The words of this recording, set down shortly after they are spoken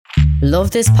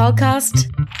Love this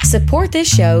podcast? Support this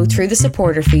show through the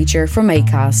supporter feature from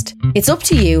Acast. It's up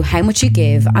to you how much you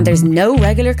give and there's no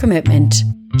regular commitment.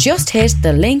 Just hit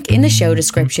the link in the show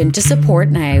description to support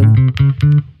now.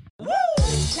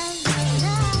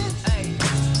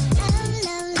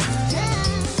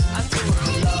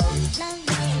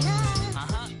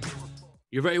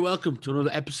 You're very welcome to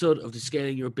another episode of the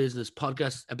Scaling Your Business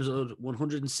podcast, episode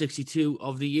 162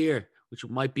 of the year, which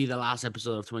might be the last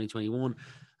episode of 2021.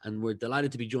 And we're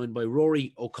delighted to be joined by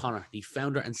Rory O'Connor, the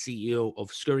founder and CEO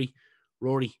of Scurry.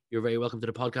 Rory, you're very welcome to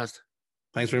the podcast.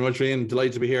 Thanks very much, Ian.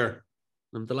 Delighted to be here.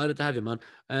 I'm delighted to have you,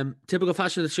 man. Typical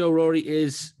fashion of the show, Rory,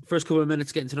 is first couple of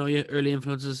minutes getting to know you, early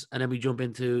influences, and then we jump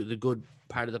into the good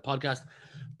part of the podcast.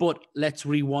 But let's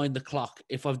rewind the clock.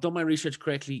 If I've done my research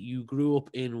correctly, you grew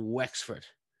up in Wexford.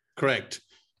 Correct.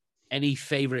 Any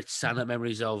favourite stand-up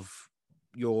memories of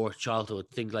your childhood?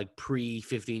 Things like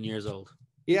pre-15 years old.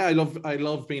 Yeah, I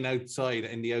love being outside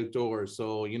in the outdoors.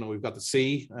 So, you know, we've got the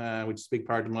sea, which is a big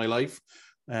part of my life,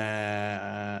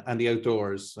 and the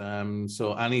outdoors.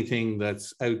 So anything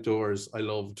that's outdoors, I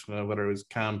loved, whether it was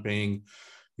camping,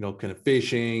 you know, kind of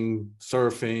fishing,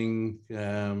 surfing,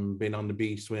 being on the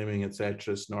beach, swimming,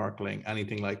 etc., snorkeling,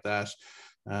 anything like that.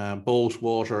 Both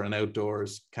water and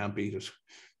outdoors, can't beat it.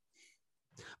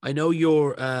 I know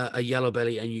you're a yellow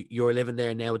belly and you're living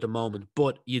there now at the moment,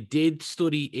 but you did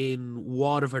study in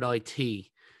Waterford IT.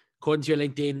 According to your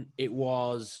LinkedIn, it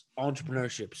was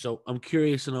entrepreneurship. So I'm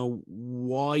curious to know,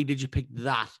 why did you pick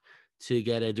that to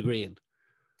get a degree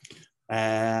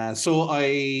in? So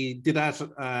I did that.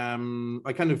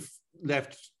 I kind of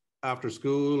left after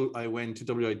school. I went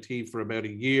to WIT for about a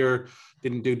year.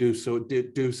 Didn't do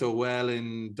so well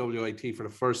in WIT for the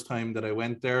first time that I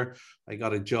went there. I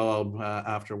got a job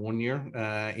after 1 year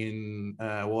in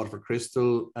Waterford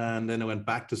Crystal, and then I went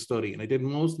back to study. And I did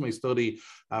most of my study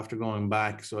after going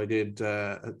back. So I did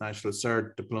a National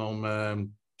Cert diploma,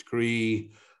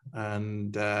 degree,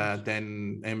 and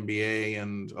then MBA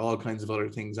and all kinds of other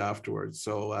things afterwards.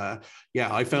 So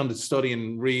yeah, I found it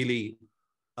studying really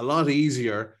a lot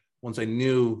easier once I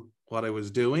knew what I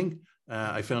was doing.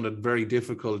 I found it very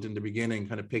difficult in the beginning,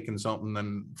 kind of picking something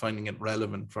and finding it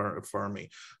relevant for me.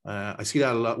 I see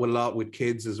that a lot with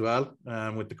kids as well,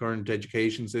 with the current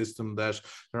education system, that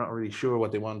they're not really sure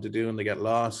what they want to do and they get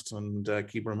lost, and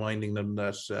keep reminding them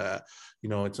that, you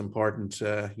know, it's important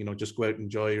to, you know, just go out and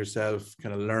enjoy yourself,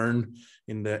 kind of learn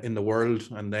in the world,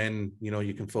 and then, you know,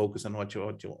 you can focus on what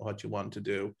you want to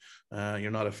do. You're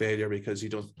not a failure because you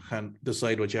can't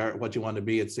decide what you want to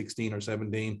be at 16 or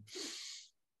 17.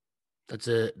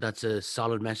 That's a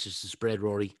solid message to spread,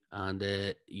 Rory,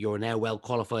 and you're now well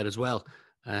qualified as well.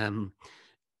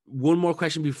 One more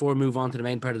question before we move on to the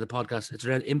main part of the podcast. It's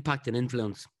around impact and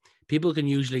influence. People can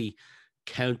usually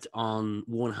count on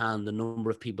one hand the number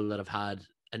of people that have had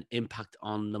an impact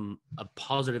on them, a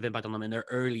positive impact on them in their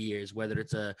early years, whether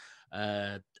it's a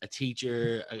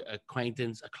teacher, a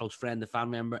acquaintance, a close friend, a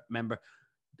family member.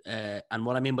 And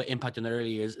what I mean by impact in their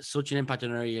early years, such an impact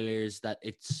in their early years that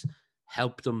it's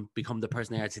help them become the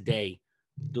person they are today.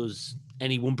 Does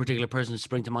any one particular person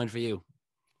spring to mind for you?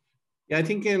 Yeah, I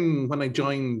think when I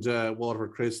joined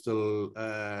Waterford Crystal,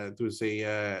 there was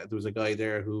a guy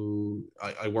there who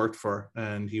I worked for,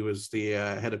 and he was the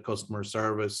head of customer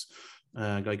service,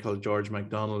 a guy called George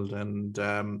McDonald, and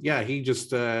yeah, he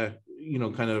just you know,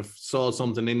 kind of saw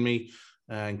something in me,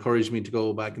 encouraged me to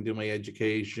go back and do my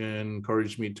education,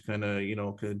 encouraged me to kind of, you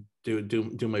know,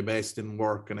 do my best in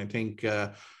work, and I think.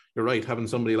 You're right. Having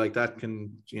somebody like that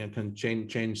can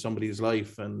change somebody's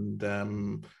life, and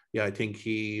yeah, I think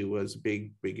he was a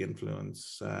big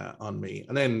influence on me.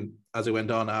 And then as I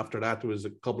went on after that, there was a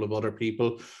couple of other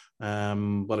people,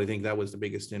 but I think that was the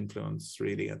biggest influence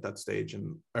really at that stage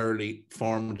in early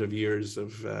formative years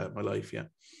of my life. Yeah.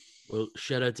 Well,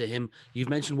 shout out to him. You've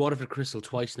mentioned Waterford Crystal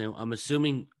twice now. I'm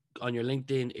assuming on your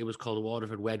LinkedIn, it was called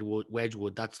Waterford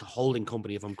Wedgwood. That's the holding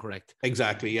company, if I'm correct.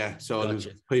 Exactly, yeah. So gotcha.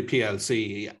 It was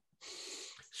PLC, yeah.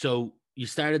 So you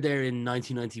started there in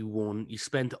 1991. You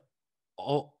spent,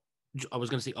 you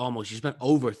spent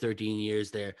over 13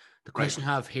 years there. The question I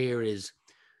have here is,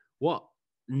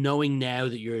 knowing now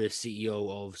that you're the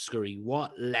CEO of Scurry,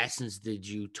 what lessons did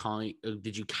you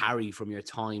carry from your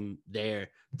time there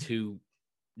to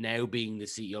now being the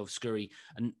CEO of Scurry?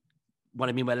 And what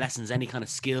I mean by lessons, any kind of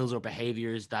skills or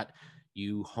behaviors that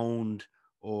you honed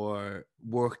or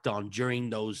worked on during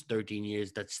those 13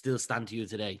 years that still stand to you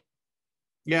today?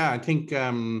 Yeah, I think I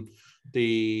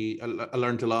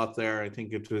learned a lot there. I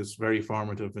think it was very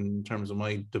formative in terms of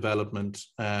my development.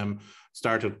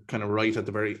 Started kind of right at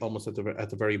the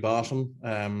very bottom.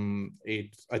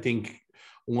 I think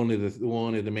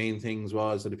one of the main things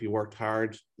was that if you worked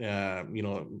hard, there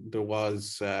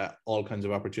was all kinds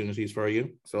of opportunities for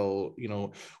you. So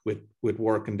with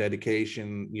work and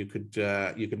dedication, you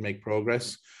could make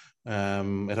progress.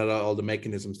 It had all the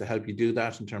mechanisms to help you do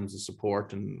that in terms of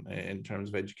support and in terms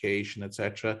of education,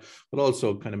 etc., but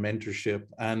also kind of mentorship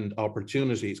and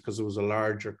opportunities, because it was a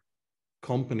larger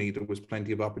company. There was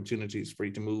plenty of opportunities for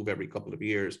you to move every couple of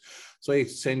years. So I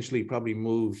essentially probably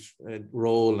moved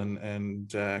role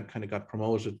and kind of got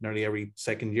promoted nearly every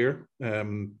second year.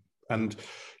 And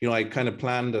I kind of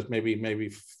planned that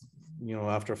maybe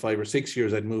after 5 or 6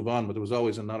 years I'd move on, but there was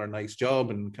always another nice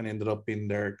job, and kind of ended up in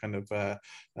there kind of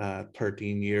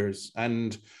 13 years.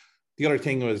 And the other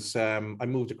thing was I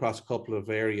moved across a couple of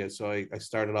areas. So I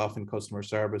started off in customer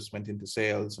service, went into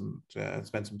sales, and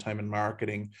spent some time in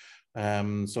marketing.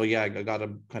 So yeah, I got a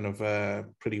kind of a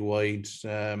pretty wide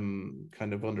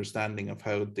kind of understanding of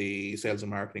how the sales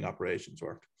and marketing operations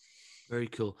work. Very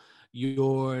cool.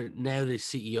 You're now the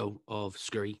CEO of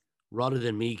Scurry. Rather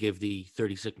than me give the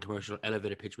 30-second commercial,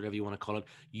 elevator pitch, whatever you want to call it,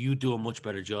 you do a much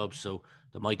better job. So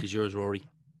the mic is yours, Rory.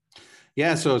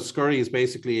 Yeah, so Scurry is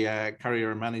basically a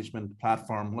carrier management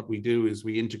platform. What we do is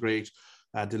we integrate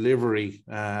delivery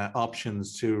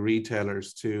options to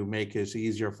retailers to make it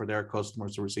easier for their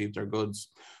customers to receive their goods.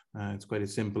 It's quite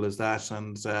as simple as that,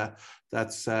 and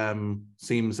that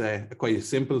seems quite a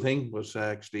simple thing, but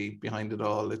actually behind it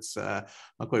all, it's not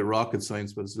quite rocket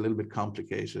science, but it's a little bit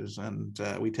complicated, and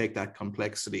we take that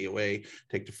complexity away,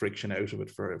 take the friction out of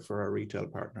it for our retail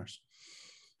partners.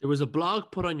 There was a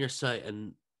blog put on your site,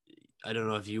 and I don't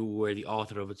know if you were the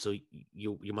author of it, so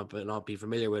you might not be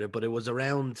familiar with it, but it was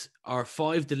around our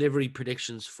 5 delivery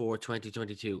predictions for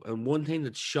 2022. And one thing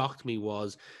that shocked me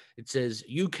was it says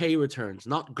UK returns,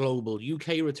 not global,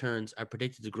 UK returns are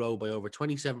predicted to grow by over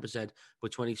 27% by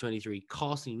 2023,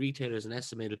 costing retailers an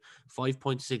estimated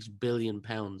 £5.6 billion.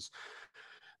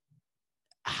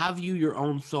 Have you your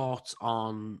own thoughts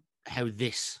on how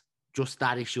just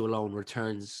that issue alone,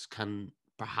 returns, can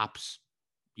perhaps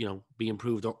be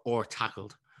improved or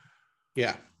tackled?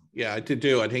 Yeah, I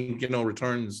do. I think,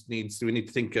 returns we need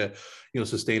to think,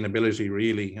 sustainability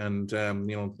really. And,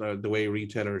 the way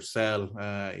retailers sell,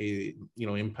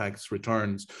 impacts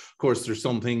returns. Of course, there's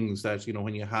some things that,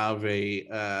 when you have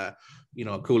a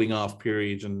cooling off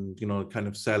period and, kind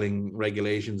of selling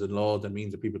regulations and law, that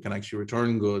means that people can actually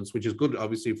return goods, which is good,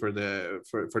 obviously, for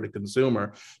the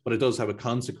consumer, but it does have a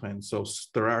consequence. So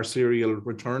there are serial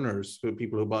returners,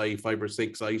 people who buy 5 or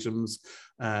 6 items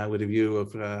with a view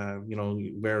of,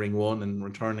 wearing one and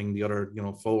returning the other,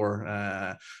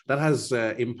 4. That has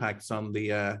impacts on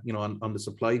the, on the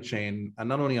supply chain, and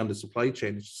not only on the supply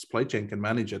chain can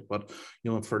manage it, but,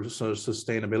 for sort of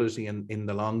sustainability in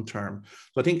the long term.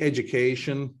 So I think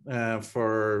education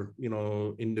for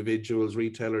individuals,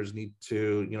 retailers need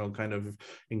to kind of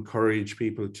encourage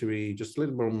people to be just a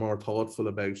little bit more thoughtful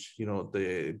about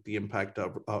the impact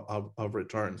of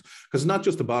returns, because it's not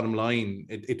just the bottom line.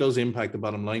 It does impact the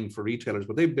bottom line for retailers,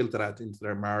 but they've built that into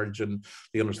their margin.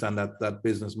 They understand that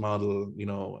business model,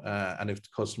 and if the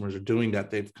customers are doing that,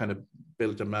 they've kind of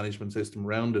built a management system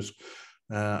around it.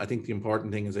 I think the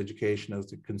important thing is education as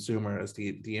the consumer, as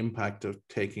the impact of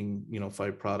taking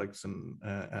 5 products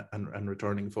and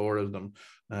returning 4 of them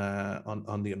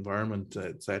on the environment,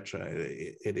 etc.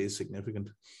 It is significant.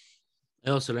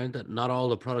 I also learned that not all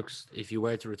the products, if you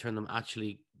were to return them,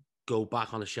 actually go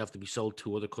back on the shelf to be sold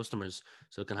to other customers,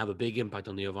 so it can have a big impact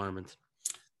on the environment.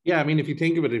 Yeah, I mean, if you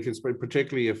think of it,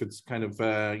 particularly if it's kind of,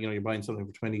 you're buying something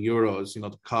for €20,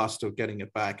 the cost of getting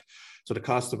it back. So the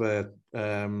cost of a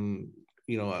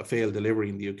failed delivery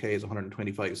in the UK is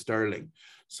 125 sterling.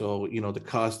 So, the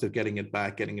cost of getting it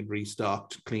back, getting it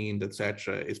restocked, cleaned,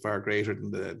 etc., is far greater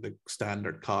than the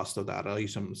standard cost of that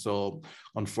item. So,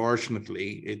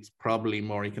 unfortunately, it's probably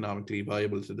more economically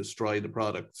viable to destroy the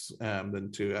products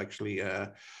than to actually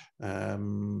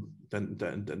than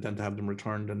to have them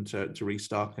returned and to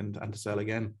restock and to sell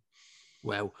again.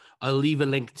 Wow. I'll leave a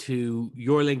link to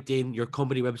your LinkedIn, your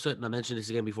company website, and I mentioned this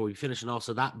again before we finish, and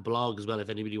also that blog as well, if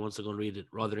anybody wants to go and read it.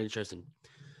 Rather interesting.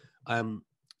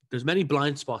 There's many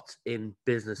blind spots in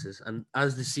businesses, and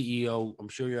as the CEO, I'm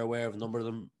sure you're aware of a number of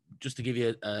them. Just to give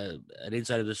you an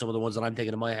insight into some of the ones that I'm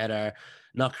thinking in my head are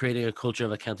not creating a culture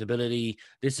of accountability.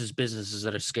 This is businesses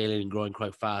that are scaling and growing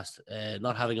quite fast.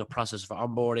 Not having a process for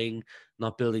onboarding,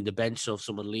 not building the bench, so if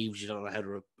someone leaves, you don't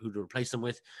know who to replace them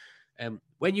with.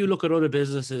 When you look at other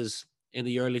businesses in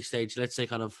the early stage, let's say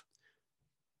kind of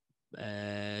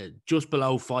just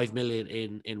below 5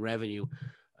 million in revenue,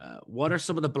 what are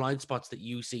some of the blind spots that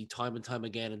you see time and time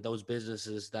again in those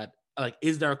businesses that, like,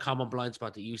 is there a common blind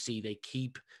spot that you see they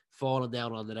keep fallen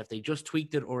down on that if they just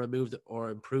tweaked it or removed it or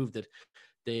improved it,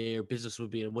 their business would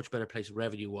be in a much better place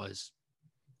revenue-wise?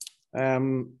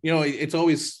 It's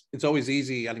always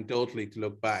easy anecdotally to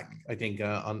look back, I think,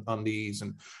 on these,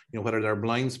 and whether they're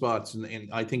blind spots, and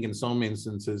I think in some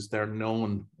instances they're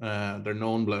known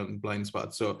blind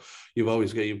spots. So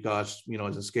you've got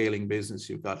as a scaling business,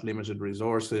 you've got limited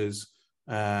resources,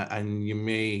 and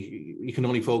you can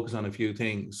only focus on a few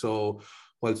things. So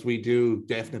whilst we do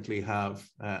definitely have,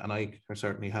 and I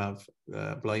certainly have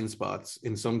blind spots,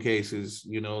 in some cases,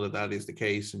 that is the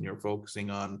case, and you're focusing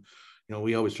on,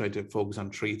 we always try to focus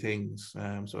on three things.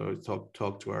 So I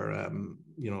talk to our,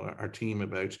 our team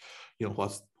about,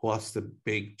 what's the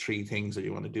big three things that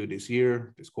you want to do this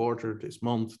year, this quarter, this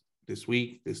month, this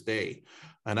week, this day.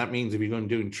 And that means if you're going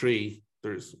to do three,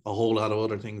 there's a whole lot of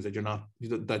other things that you're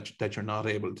not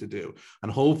able to do.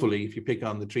 And hopefully, if you pick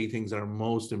on the three things that are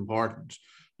most important,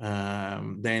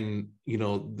 then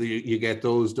you get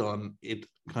those done. It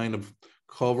kind of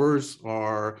covers,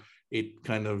 or it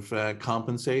kind of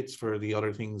compensates for the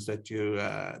other things that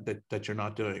you're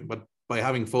not doing. But by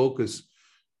having focus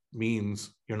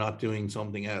means you're not doing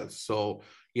something else. So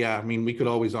yeah, I mean, we could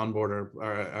always onboard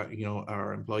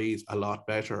our employees a lot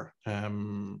better.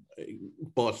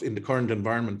 But in the current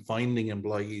environment, finding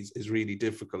employees is really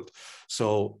difficult.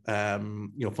 So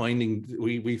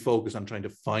we focus on trying to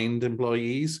find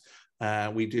employees.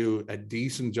 We do a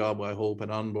decent job, I hope, at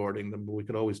onboarding them, but we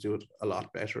could always do it a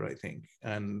lot better, I think.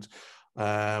 And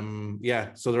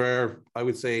so there are, I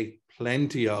would say,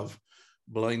 plenty of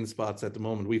blind spots at the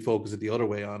moment. We focus it the other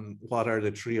way on what are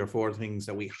the 3 or 4 things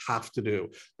that we have to do,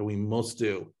 that we must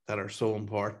do, that are so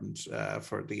important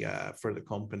for the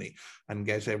company, and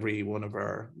get every one of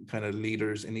our kind of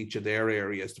leaders in each of their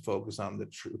areas to focus on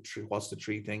what's the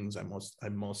 3 things I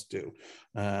must do,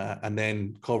 and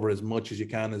then cover as much as you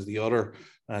can as the other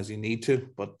as you need to.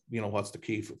 But what's the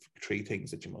key for 3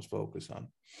 things that you must focus on?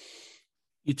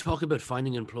 You talk about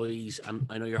finding employees, and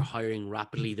I know you're hiring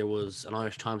rapidly. There was an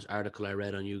Irish Times article I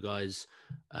read on you guys.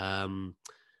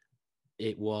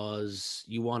 It was,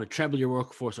 you want to treble your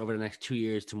workforce over the next 2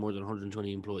 years to more than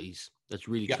 120 employees. That's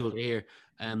really cool to hear.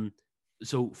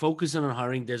 So focusing on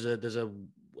hiring, there's a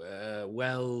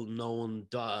well-known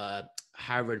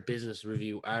Harvard Business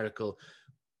Review article,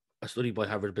 a study by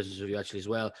Harvard Business Review actually as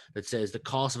well, that says the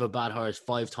cost of a bad hire is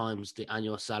 5 times the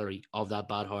annual salary of that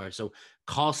bad hire. So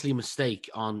costly mistake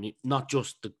on not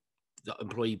just the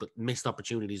employee, but missed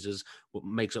opportunities is what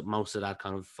makes up most of that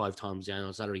kind of 5 times the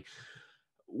annual salary.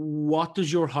 What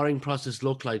does your hiring process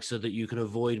look like so that you can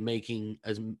avoid making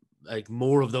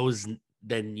more of those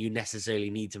than you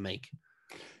necessarily need to make?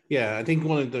 Yeah, I think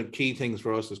one of the key things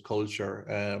for us is culture.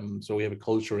 So we have a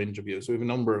culture interview. So we have a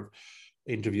number of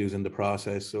interviews in the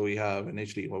process. So we have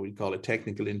initially what we call a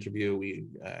technical interview. We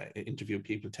interview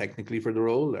people technically for the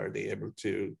role. Are they able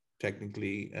to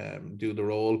technically do the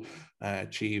role,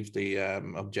 achieve the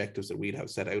objectives that we'd have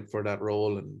set out for that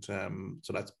role? And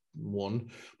so that's one.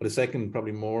 But the second,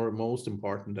 probably most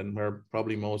important, and where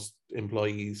probably most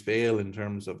employees fail in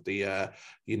terms of the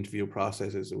interview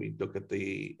process, is that we look at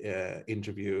the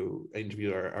interview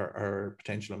our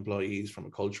potential employees from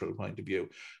a cultural point of view.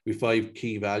 We have 5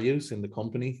 key values in the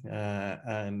company,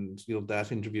 and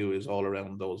that interview is all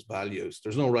around those values.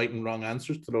 There's no right and wrong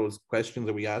answers to those questions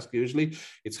that we ask usually.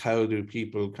 It's how do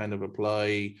people kind of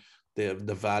apply the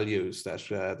values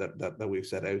that we've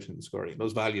set out in Scurry.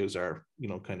 Those values are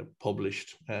kind of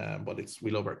published, but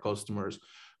we love our customers,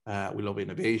 we love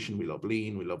innovation, we love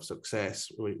lean, we love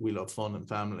success, we love fun and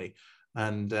family.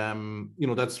 And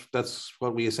that's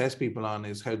what we assess people on,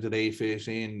 is how do they fit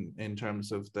in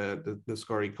terms of the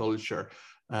Scurry culture.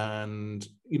 And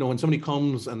when somebody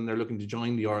comes and they're looking to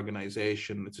join the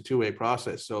organization, it's a 2-way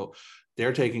process. So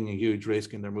they're taking a huge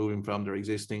risk, and they're moving from their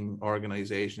existing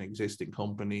organization, existing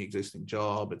company, existing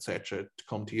job, etc., to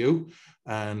come to you.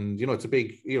 And it's a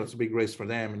big risk for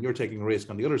them, and you're taking a risk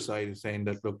on the other side and saying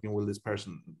that, look, will this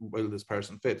person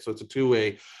fit? So it's a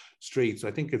 2-way street. So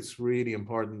I think it's really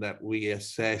important that we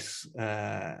assess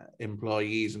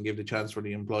employees and give the chance for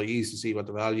the employees to see what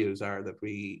the values are that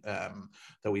we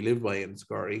live by in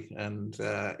Scurry. And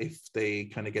if they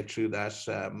kind of get through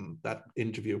that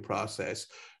interview process,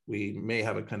 we may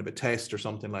have a kind of a test or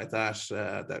something like that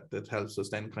that helps us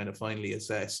then kind of finally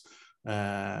assess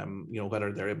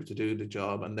whether they're able to do the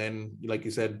job. And then, like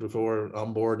you said before,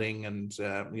 onboarding and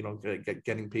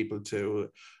getting people to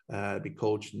be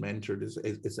coached and mentored is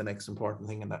the next important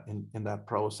thing in that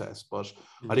process. But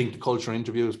I think the culture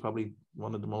interview is probably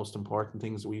one of the most important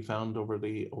things that we found over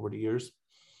the years.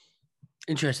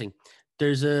 Interesting.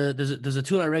 There's a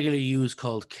tool I regularly use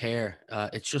called CARE.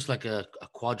 It's just like a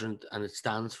quadrant, and it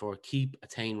stands for keep,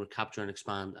 attain, recapture, and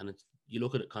expand. And you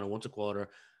look at it kind of once a quarter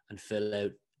and fill out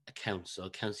accounts. So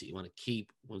accounts that you want to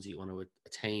keep, ones that you want to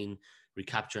attain,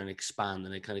 recapture, and expand.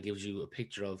 And it kind of gives you a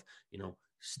picture of,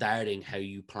 starting how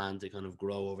you plan to kind of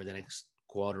grow over the next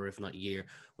quarter, if not year.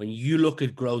 When you look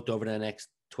at growth over the next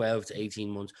 12 to 18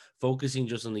 months, focusing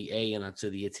just on the A and so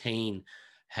the attain,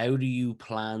 how do you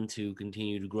plan to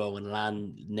continue to grow and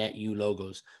land net new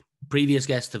logos? Previous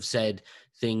guests have said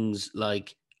things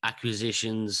like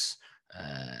acquisitions,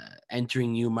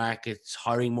 entering new markets,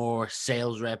 hiring more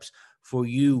sales reps. For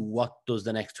you, what does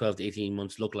the next 12 to 18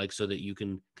 months look like so that you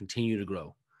can continue to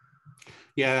grow?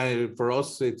 Yeah, for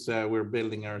us, it's we're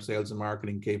building our sales and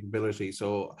marketing capability.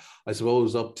 So I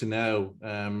suppose up to now,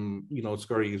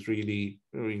 Scurry has really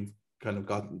kind of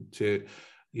gotten to,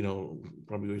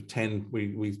 probably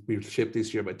we've shipped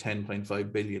this year about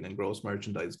 10.5 billion in gross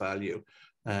merchandise value.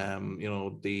 We've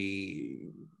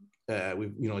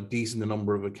a decent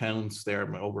number of accounts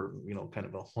there, over kind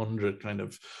of 100 kind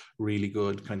of really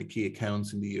good kind of key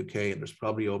accounts in the UK, and there's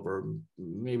probably over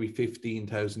maybe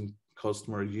 15,000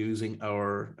 customers using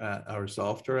our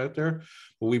software out there.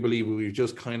 But we believe we've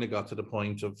just kind of got to the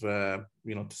point of to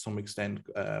some extent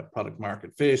product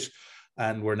market fit,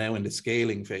 and we're now in the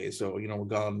scaling phase. So we're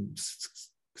gone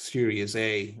Series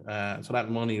A, so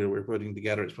that money that we're putting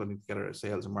together is putting together a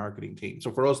sales and marketing team.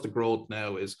 So for us, the growth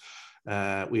now is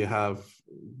we have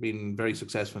been very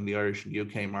successful in the Irish and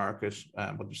UK market,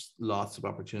 but there's lots of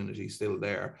opportunity still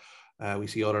there. We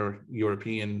see other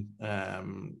European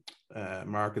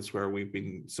markets where we've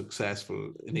been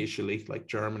successful initially, like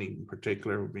Germany in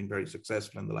particular. We've been very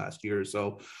successful in the last year or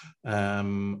so.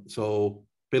 So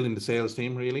building the sales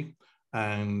team really,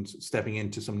 and stepping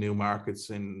into some new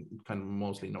markets in kind of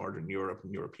mostly Northern Europe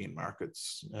and European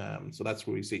markets. So that's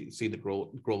where we see the growth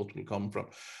will come from.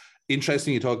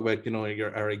 Interesting, you talk about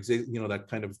that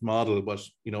kind of model, but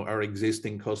our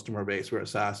existing customer base, we're a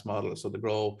SaaS model, so the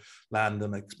grow, land,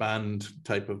 and expand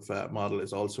type of model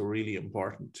is also really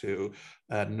important to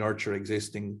nurture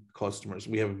existing customers.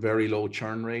 We have a very low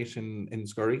churn rate in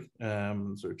Scurry,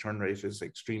 so churn rate is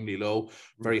extremely low,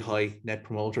 very high net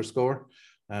promoter score.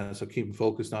 So keeping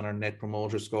focused on our net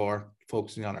promoter score,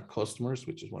 focusing on our customers,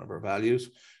 which is one of our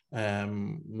values.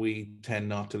 We tend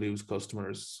not to lose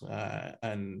customers,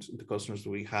 and the customers that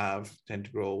we have tend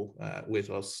to grow with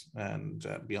us and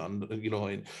beyond,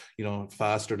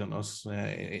 faster than us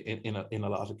in a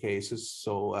lot of cases.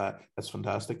 So that's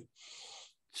fantastic.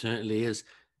 Certainly is.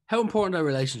 How important are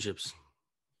relationships?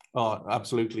 Oh,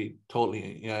 absolutely,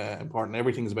 totally important.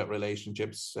 Everything's about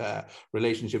relationships,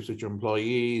 relationships with your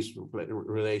employees,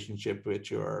 relationship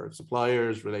with your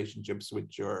suppliers, relationships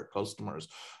with your customers.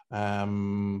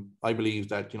 I believe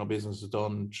that business is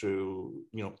done through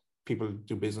people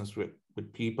do business with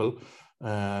people,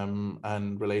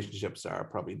 and relationships are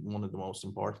probably one of the most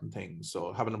important things.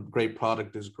 So having a great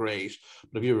product is great,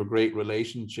 but if you have a great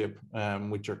relationship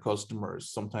with your customers,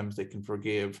 sometimes they can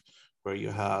forgive where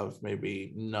you have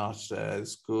maybe not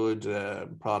as good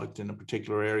product in a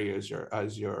particular area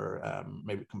as your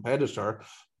maybe competitor,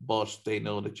 but they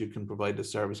know that you can provide the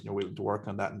service and you're willing to work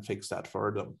on that and fix that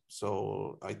for them.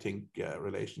 So I think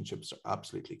relationships are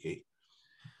absolutely key.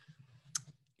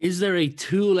 Is there a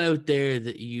tool out there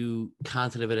that you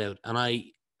can't live it out? And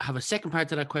I have a second part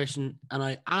to that question, and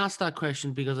I asked that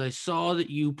question because I saw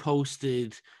that you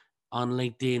posted on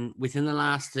LinkedIn within the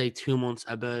last 2 months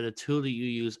about a tool that you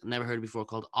use, never heard before,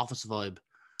 called Office Vibe.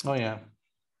 Oh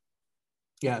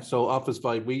yeah, so Office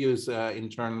Vibe, we use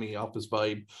internally Office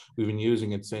Vibe. We've been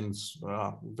using it since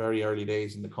very early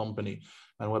days in the company.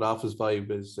 And what Office Vibe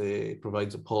is, it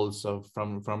provides a pulse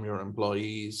from your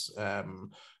employees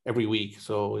every week.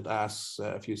 So it asks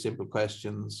a few simple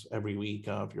questions every week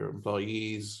of your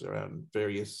employees around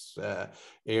various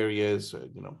areas,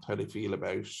 how they feel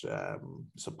about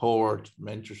support,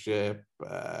 mentorship,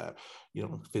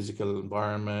 physical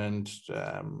environment,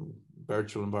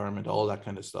 virtual environment, all that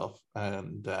kind of stuff.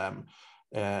 And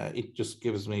it just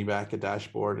gives me back a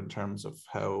dashboard in terms of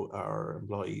how our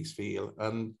employees feel.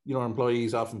 And, our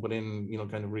employees often put in,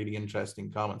 kind of really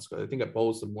interesting comments. I think I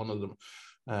posted one of them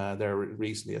there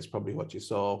recently. That's probably what you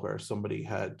saw, where somebody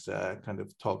had kind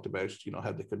of talked about,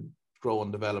 how they could grow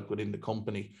and develop within the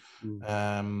company.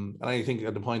 And I think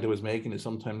at the point I was making is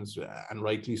sometimes, and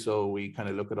rightly so, we kind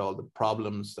of look at all the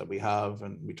problems that we have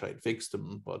and we try to fix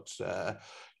them. But,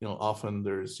 often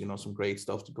there's, some great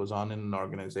stuff that goes on in an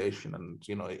organization. And,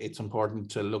 it's important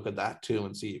to look at that too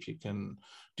and see if you can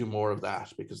do more of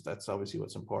that, because that's obviously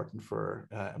what's important for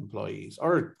employees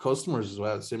or customers as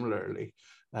well, similarly.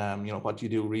 what do you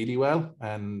do really well,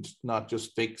 and not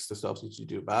just fix the stuff that you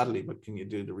do badly, but can you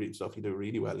do the stuff you do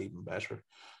really well even better?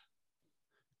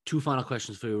 Two final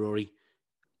questions for you, Rory.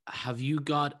 Have you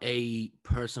got a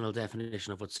personal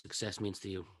definition of what success means to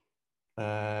you?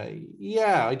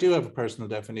 Yeah, I do have a personal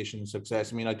definition of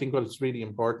success. I mean, I think what's really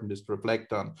important is to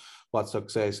reflect on what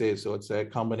success is. So it's a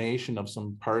combination of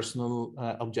some personal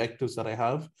objectives that I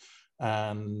have,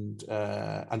 and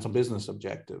some business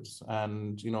objectives.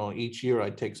 And each year I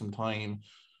take some time,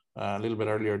 a little bit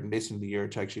earlier than this in the year,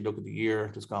 to actually look at the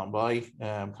year that's gone by,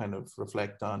 kind of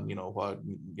reflect on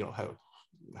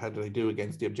how did I do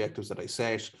against the objectives that I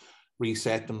set,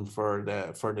 reset them for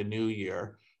the new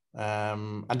year.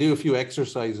 And do a few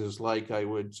exercises like I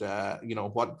would,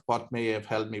 what may have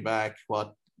held me back,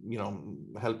 what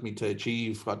helped me to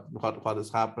achieve, what has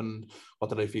happened, what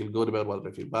did I feel good about, what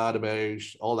did I feel bad about,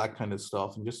 all that kind of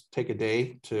stuff, and just take a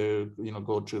day to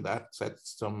go through that, set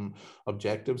some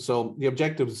objectives. So the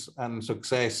objectives and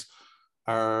success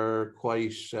are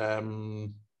quite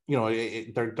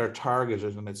they're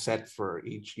targeted, and it's set for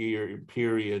each year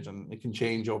period, and it can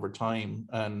change over time.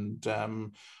 And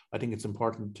I think it's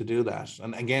important to do that.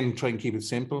 And again, try and keep it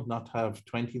simple, not have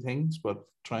 20 things, but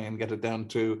try and get it down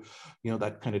to,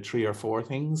 that kind of 3 or 4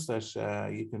 things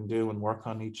that you can do and work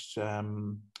on each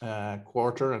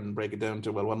quarter, and break it down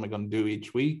to, well, what am I going to do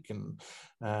each week, and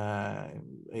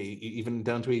even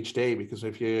down to each day. Because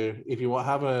if you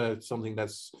have something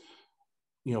that's,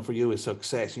 for you is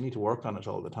success, you need to work on it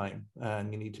all the time,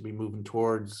 and you need to be moving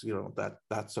towards,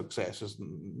 that success. There's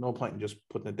no point in just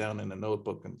putting it down in a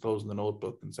notebook and closing the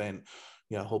notebook and saying,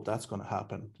 I hope that's going to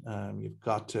happen. You've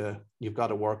got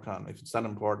to work on it. If it's that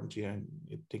important to you, and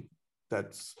you think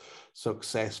that's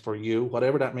success for you,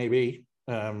 whatever that may be.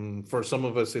 For some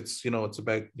of us, it's, it's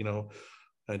about,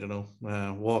 I don't know,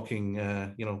 walking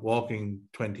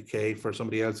 20K. For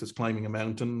somebody else, it's climbing a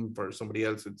mountain. For somebody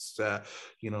else, it's,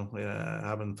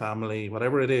 having family,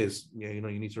 whatever it is,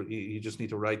 you just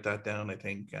need to write that down, I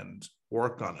think, and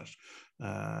work on it.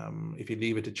 If you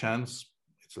leave it to chance,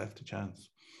 it's left to chance.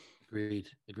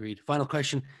 Agreed. Final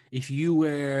question. If you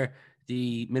were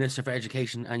the Minister for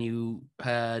Education and you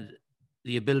had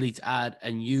the ability to add a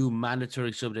new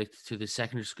mandatory subject to the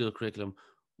secondary school curriculum,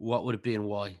 what would it be and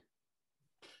why?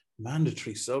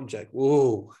 Mandatory subject.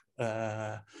 Whoa.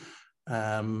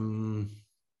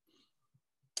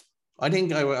 I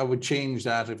think I would change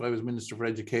that. If I was Minister for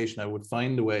Education, I would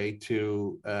find a way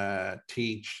to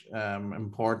teach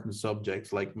important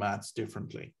subjects like maths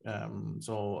differently.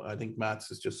 So I think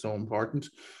maths is just so important.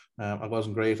 I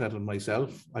wasn't great at it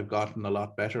myself. I've gotten a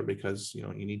lot better because,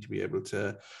 you need to be able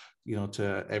to,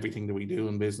 to everything that we do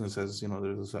in business, as,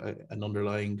 there's an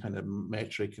underlying kind of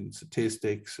metric and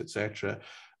statistics, etc.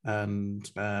 And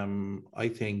I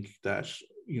think that,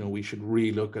 we should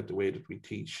relook at the way that we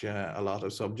teach a lot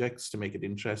of subjects to make it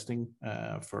interesting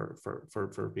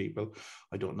for people.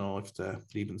 I don't know if the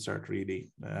Leave and Cert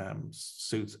really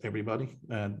suits everybody,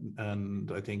 and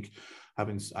I think I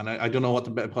don't know what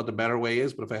the better way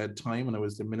is, but if I had time and I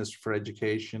was the Minister for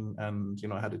Education, and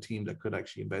I had a team that could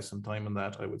actually invest some time in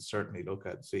that, I would certainly look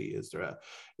at see is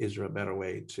there a better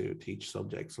way to teach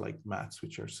subjects like maths,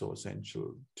 which are so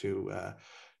essential to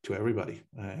everybody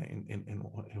in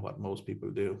what most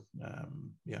people do.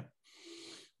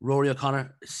 Rory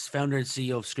O'Connor, founder and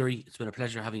CEO of Scurry. It's been a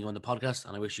pleasure having you on the podcast,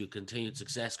 and I wish you continued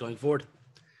success going forward.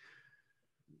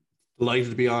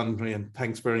 Delighted to be on, Brian.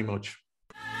 Thanks very much.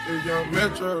 If young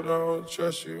Metro don't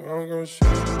trust you, I'm gonna shoot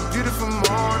you. Beautiful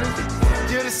morning,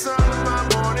 you're the sun of my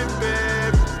morning,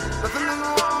 babe. Nothing